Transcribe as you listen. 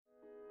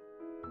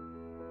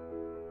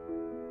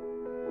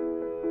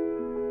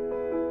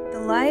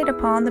Light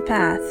Upon the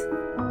Path,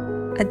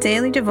 a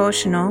daily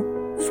devotional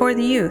for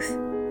the youth,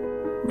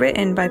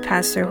 written by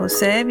Pastor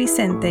Jose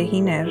Vicente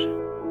Giner.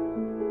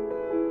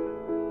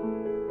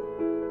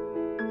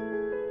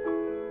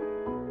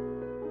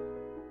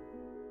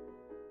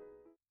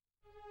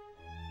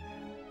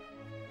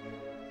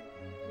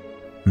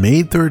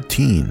 May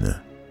 13.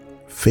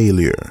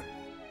 Failure.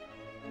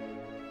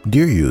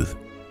 Dear youth,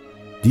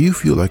 do you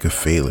feel like a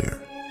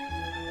failure?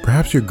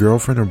 Perhaps your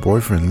girlfriend or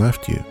boyfriend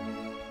left you.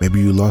 Maybe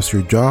you lost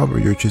your job or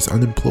you're just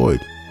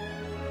unemployed.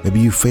 Maybe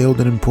you failed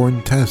an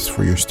important test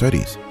for your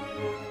studies.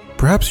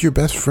 Perhaps your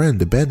best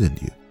friend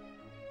abandoned you.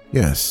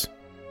 Yes,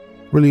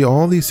 really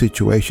all these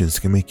situations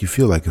can make you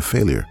feel like a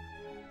failure,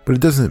 but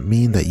it doesn't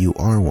mean that you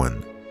are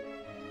one.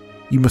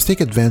 You must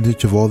take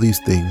advantage of all these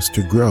things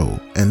to grow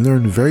and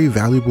learn very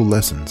valuable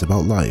lessons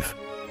about life.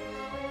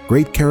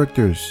 Great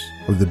characters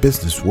of the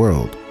business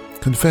world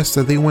confess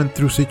that they went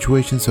through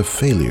situations of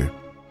failure,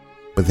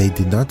 but they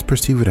did not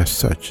perceive it as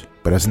such,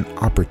 but as an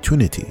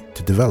opportunity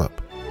to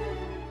develop,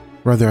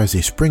 rather as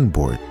a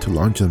springboard to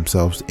launch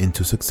themselves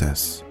into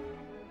success.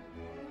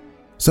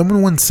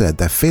 Someone once said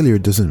that failure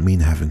doesn't mean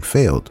having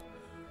failed,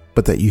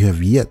 but that you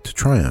have yet to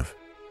triumph.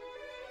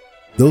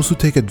 Those who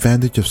take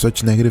advantage of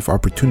such negative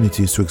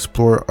opportunities to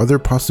explore other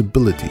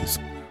possibilities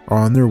are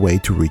on their way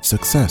to reach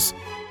success.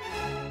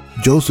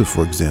 Joseph,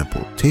 for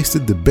example,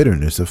 tasted the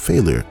bitterness of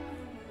failure,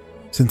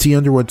 since he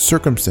underwent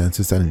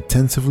circumstances that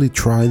intensively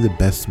try the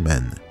best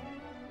men.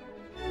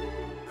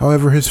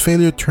 However, his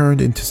failure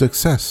turned into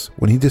success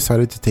when he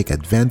decided to take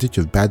advantage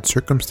of bad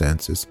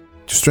circumstances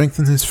to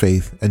strengthen his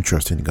faith and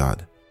trust in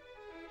God.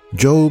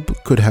 Job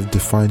could have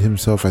defined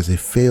himself as a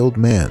failed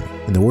man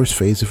in the worst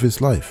phase of his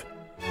life,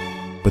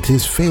 but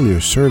his failure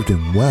served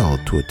him well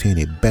to attain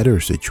a better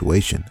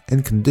situation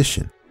and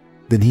condition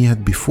than he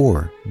had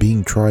before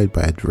being tried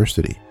by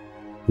adversity.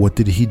 What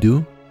did he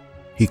do?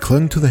 He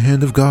clung to the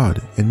hand of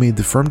God and made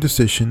the firm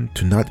decision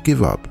to not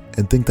give up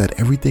and think that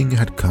everything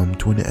had come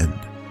to an end,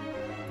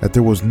 that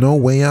there was no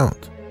way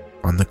out.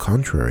 On the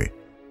contrary,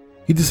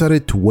 he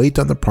decided to wait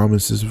on the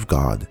promises of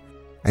God,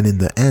 and in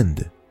the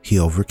end, he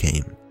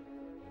overcame.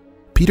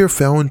 Peter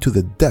fell into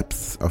the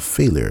depths of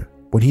failure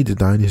when he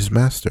denied his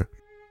master.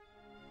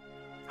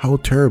 How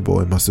terrible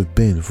it must have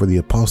been for the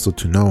apostle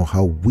to know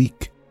how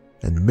weak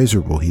and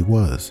miserable he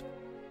was.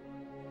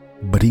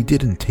 But he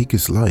didn't take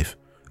his life,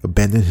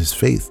 abandon his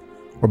faith,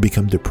 or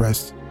become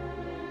depressed.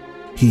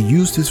 He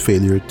used his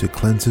failure to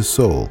cleanse his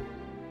soul.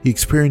 He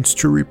experienced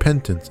true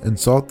repentance and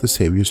sought the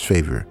Savior's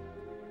favor.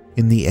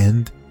 In the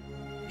end,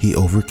 he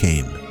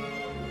overcame.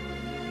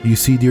 You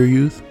see, dear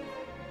youth,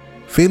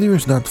 failure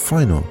is not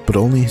final, but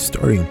only a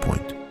starting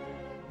point.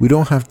 We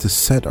don't have to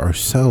set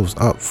ourselves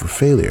up for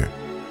failure.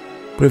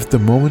 But if the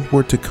moment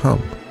were to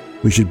come,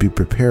 we should be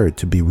prepared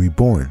to be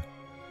reborn,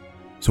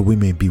 so we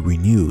may be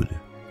renewed,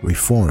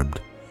 reformed,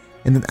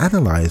 and then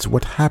analyze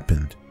what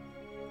happened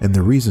and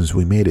the reasons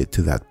we made it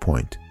to that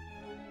point.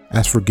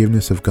 Ask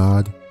forgiveness of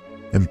God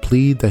and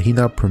plead that He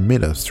not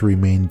permit us to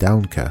remain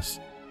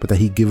downcast, but that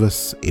He give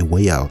us a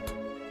way out.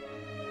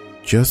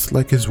 Just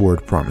like His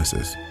word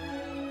promises.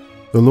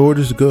 The Lord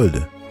is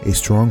good, a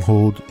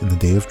stronghold in the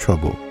day of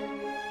trouble,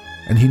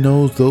 and He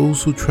knows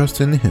those who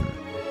trust in Him.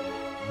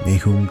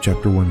 Nahum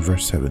chapter 1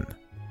 verse 7.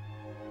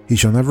 He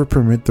shall never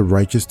permit the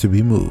righteous to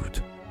be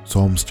moved.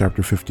 Psalms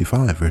chapter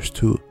 55 verse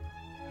 2.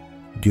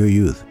 Dear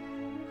youth,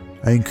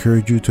 I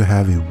encourage you to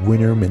have a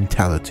winner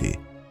mentality.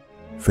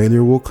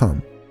 Failure will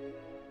come,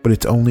 but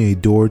it's only a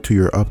door to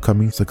your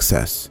upcoming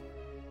success.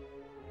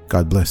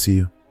 God bless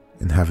you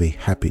and have a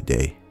happy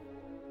day.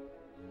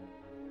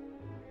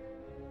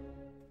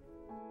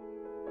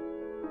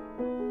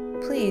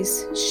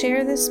 Please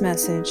share this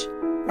message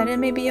that it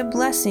may be a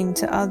blessing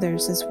to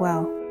others as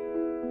well.